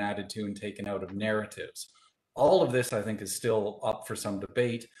out of, and added to and taken out of narratives. All of this, I think, is still up for some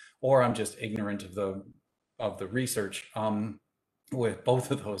debate, or I'm just ignorant of the research. With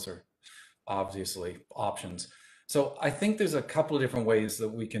both of those are obviously options. So I think there's a couple of different ways that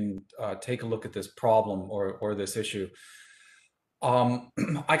we can take a look at this problem or this issue.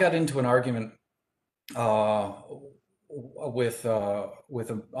 I got into an argument with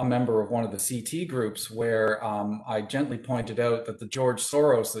a member of one of the CT groups where I gently pointed out that the George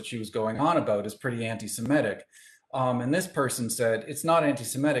Soros that she was going on about is pretty anti-Semitic. And this person said, it's not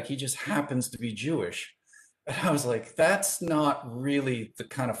anti-Semitic, he just happens to be Jewish. And I was like, that's not really the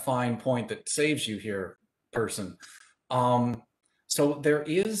kind of fine point that saves you here, person. So there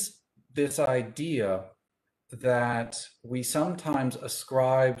is this idea that we sometimes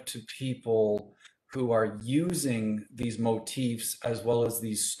ascribe to people who are using these motifs as well as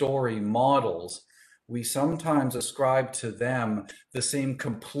these story models. We sometimes ascribe to them the same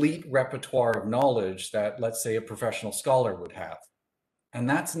complete repertoire of knowledge that, let's say, a professional scholar would have. And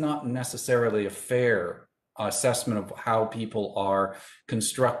that's not necessarily a fair assessment of how people are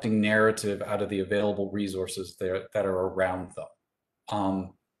constructing narrative out of the available resources that are around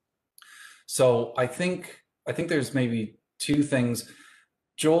them. So I think there's maybe two things.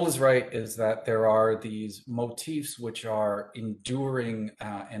 Joel is right, is that there are these motifs which are enduring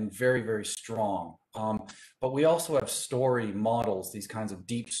and very, very strong. But we also have story models, these kinds of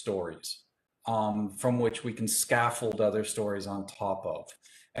deep stories, from which we can scaffold other stories on top of.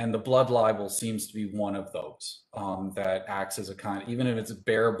 And the blood libel seems to be one of those that acts as a kind of, even if it's a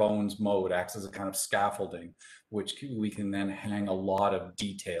bare bones mode, acts as a kind of scaffolding, which we can then hang a lot of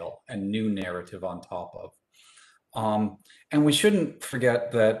detail and new narrative on top of. And we shouldn't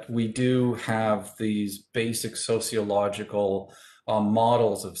forget that we do have these basic sociological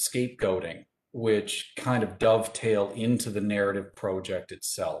models of scapegoating, which kind of dovetail into the narrative project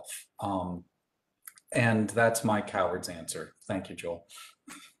itself. And that's my coward's answer. Thank you, Joel.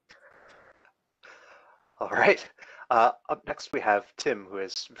 All right. Up next, we have Tim, who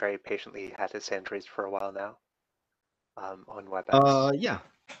has very patiently had his hand raised for a while now on WebEx. Yeah.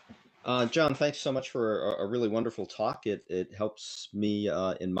 John, thanks so much for a really wonderful talk. It helps me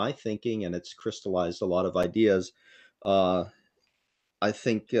in my thinking, and it's crystallized a lot of ideas. I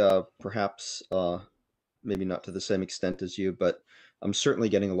think perhaps maybe not to the same extent as you, but I'm certainly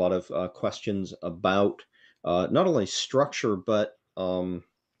getting a lot of questions about not only structure, but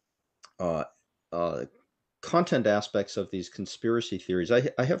content aspects of these conspiracy theories.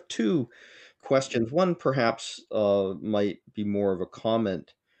 I have two questions. One perhaps might be more of a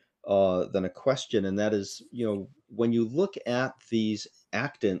comment than a question, and that is, when you look at these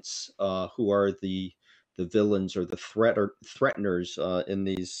actants who are the villains or the threateners in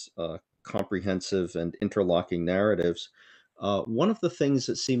these comprehensive and interlocking narratives, one of the things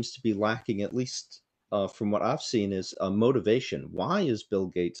that seems to be lacking, at least from what I've seen, is motivation. Why is Bill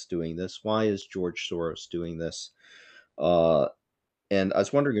Gates doing this? Why is George Soros doing this? And I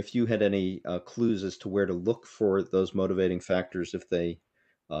was wondering if you had any clues as to where to look for those motivating factors if they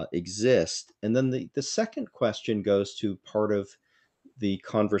exist. And then the second question goes to part of the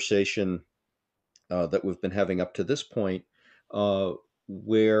conversation that we've been having up to this point,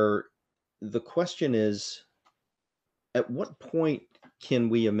 where the question is, at what point can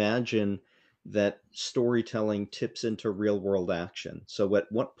we imagine that storytelling tips into real world action? So at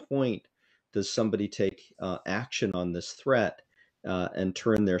what point does somebody take action on this threat and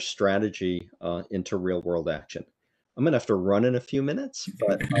turn their strategy into real world action? I'm going to have to run in a few minutes,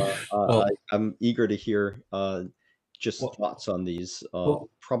 but Well, I'm eager to hear just well, thoughts on these well,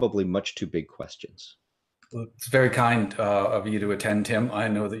 probably much too big questions. it's very kind of you to attend, Tim. I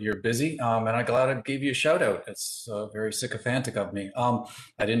know that you're busy, and I'm glad I gave you a shout out. It's very sycophantic of me. I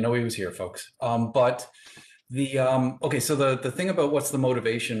didn't know he was here, folks. But the okay, so the thing about what's the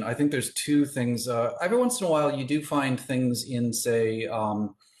motivation, I think there's two things. Every once in a while, you do find things in, say,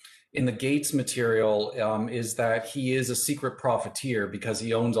 in the Gates material, is that he is a secret profiteer because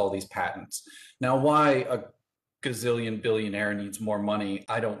he owns all these patents. Now, why a gazillion billionaire needs more money,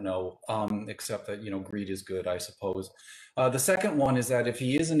 I don't know, except that, greed is good, I suppose. The second one is that if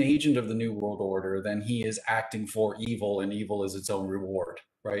he is an agent of the New World Order, then he is acting for evil, and evil is its own reward,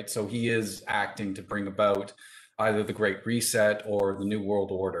 right? So he is acting to bring about either the Great Reset or the New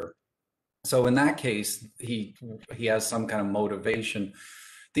World Order. So in that case, he has some kind of motivation.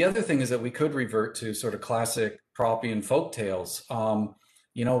 The other thing is that we could revert to sort of classic Propian folk tales.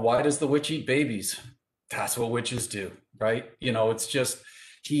 You know, why does the witch eat babies? That's what witches do, right? You know, it's just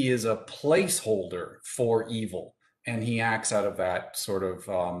he is a placeholder for evil, and he acts out of that sort of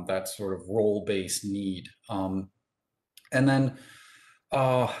role-based need. And then,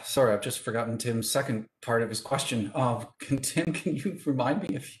 sorry, I've just forgotten Tim's second part of his question. Tim, can you remind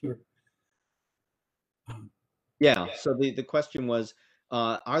me if you're Yeah. So the question was,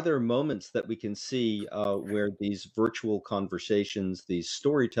 are there moments that we can see where these virtual conversations, these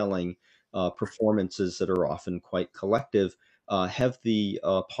storytelling performances that are often quite collective, have the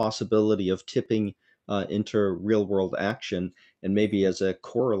possibility of tipping into real world action? And maybe as a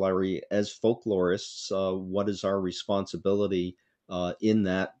corollary, as folklorists, what is our responsibility in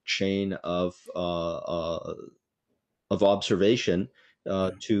that chain of observation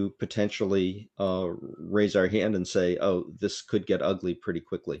to potentially raise our hand and say, "Oh, this could get ugly pretty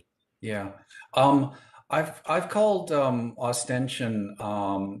quickly." Yeah. Um, I've called ostension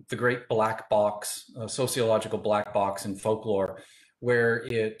the great black box, sociological black box in folklore, where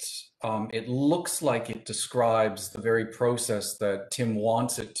it looks like it describes the very process that Tim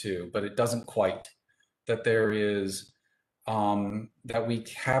wants it to, but it doesn't quite. That there is that we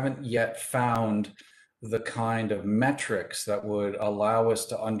haven't yet found the kind of metrics that would allow us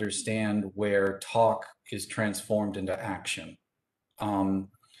to understand where talk is transformed into action.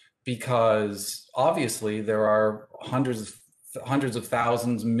 Because obviously there are hundreds of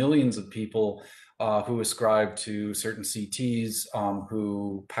thousands, millions of people who ascribe to certain CTs,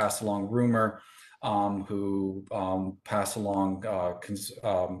 who pass along rumor, who pass along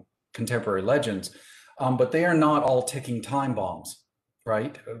contemporary legends, but they are not all ticking time bombs,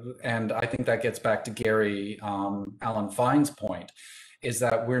 right? And I think that gets back to Gary Alan Fine's point, is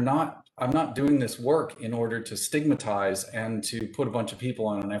that I'm not doing this work in order to stigmatize and to put a bunch of people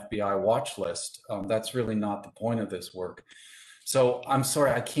on an FBI watch list. That's really not the point of this work. So I'm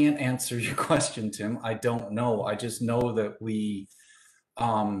sorry, I can't answer your question, Tim. I don't know. I just know that we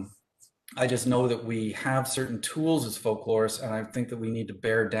have certain tools as folklorists, and I think that we need to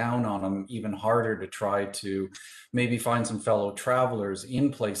bear down on them even harder to try to maybe find some fellow travelers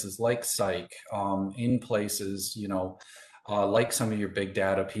in places like Psych, in places, like some of your big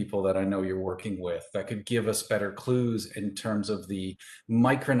data people that I know you're working with, that could give us better clues in terms of the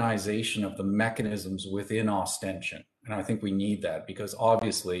micronization of the mechanisms within ostension. And I think we need that because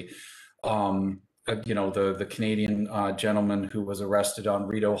obviously, the Canadian gentleman who was arrested on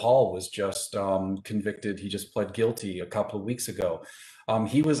Rideau Hall was just convicted. He just pled guilty a couple of weeks ago.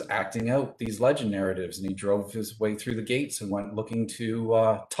 He was acting out these legend narratives, and he drove his way through the gates and went looking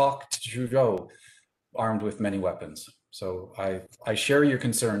to talk to Trudeau, armed with many weapons. So I share your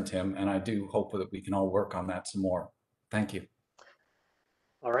concern, Tim, and I do hope that we can all work on that some more. Thank you.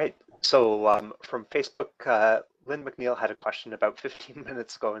 All right. So from Facebook, Lynn McNeil had a question about 15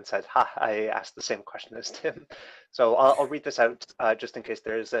 minutes ago and said, "Ha, I asked the same question as Tim." So I'll read this out just in case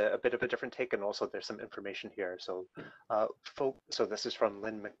there is a bit of a different take, and also there's some information here. So, so this is from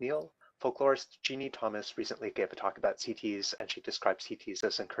Lynn McNeil. Folklorist Jeannie Thomas recently gave a talk about CTs, and she described CTs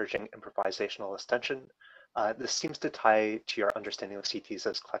as encouraging improvisational ostension. This seems to tie to your understanding of CTs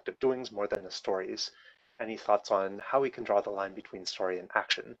as collective doings more than as stories. Any thoughts on how we can draw the line between story and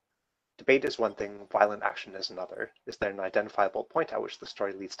action? Debate is one thing, violent action is another. Is there an identifiable point at which the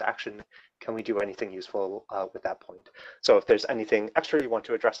story leads to action? Can we do anything useful with that point? So if there's anything extra you want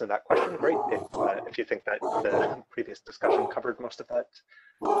to address in that question, great. If you think that the previous discussion covered most of that,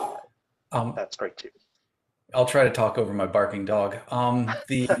 that's great too. I'll try to talk over my barking dog.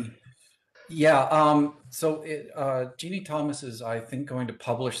 Jeannie Thomas is, I think, going to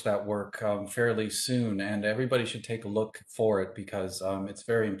publish that work fairly soon, and everybody should take a look for it because it's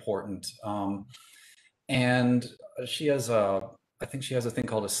very important. And she has I think she has a thing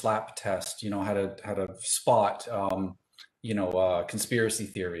called a SLAP test, how to spot, conspiracy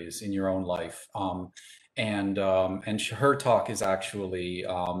theories in your own life. And her talk is actually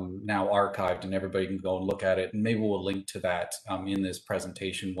now archived, and everybody can go and look at it. And maybe we'll link to that in this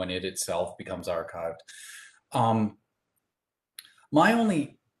presentation when it itself becomes archived.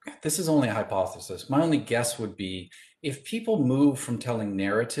 This is only a hypothesis. My only guess would be if people move from telling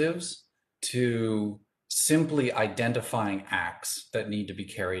narratives to simply identifying acts that need to be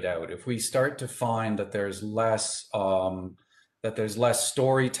carried out, if we start to find that there's less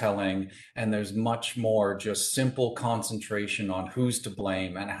storytelling and there's much more just simple concentration on who's to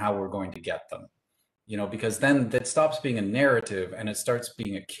blame and how we're going to get them, because then that stops being a narrative and it starts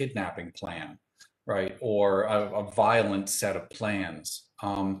being a kidnapping plan, right? Or a violent set of plans.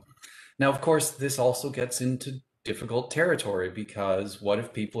 Now, of course, this also gets into difficult territory, because what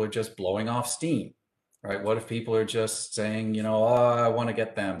if people are just blowing off steam, right? What if people are just saying, oh, I want to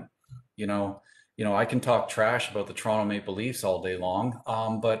get them, you know, I can talk trash about the Toronto Maple Leafs all day long,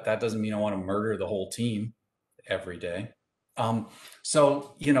 but that doesn't mean I want to murder the whole team every day.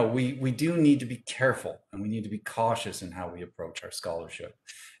 So, we do need to be careful, and we need to be cautious in how we approach our scholarship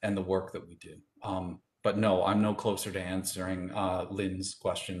and the work that we do. But no, I'm no closer to answering Lynn's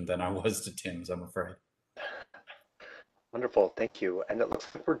question than I was to Tim's, I'm afraid. Wonderful, thank you. And it looks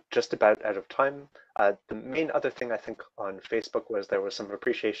like we're just about out of time. The main other thing I think on Facebook was there was some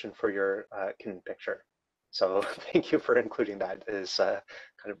appreciation for your kin picture. So thank you for including that. It is kind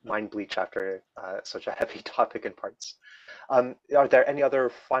of mind bleach after such a heavy topic in parts. Are there any other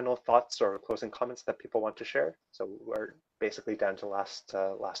final thoughts or closing comments that people want to share? So we're basically down to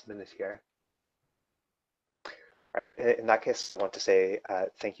last minute here. In that case, I want to say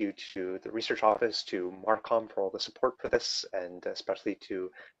thank you to the research office, to Marcom for all the support for this, and especially to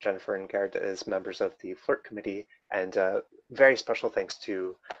Jennifer and Gerd as members of the FLIRT committee, and very special thanks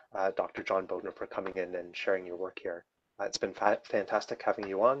to Dr. John Bodner for coming in and sharing your work here. It's been fantastic having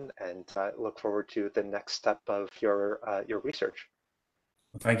you on, and look forward to the next step of your research.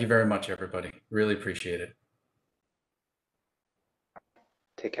 Well, thank you very much, everybody. Really appreciate it.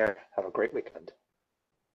 Take care. Have a great weekend.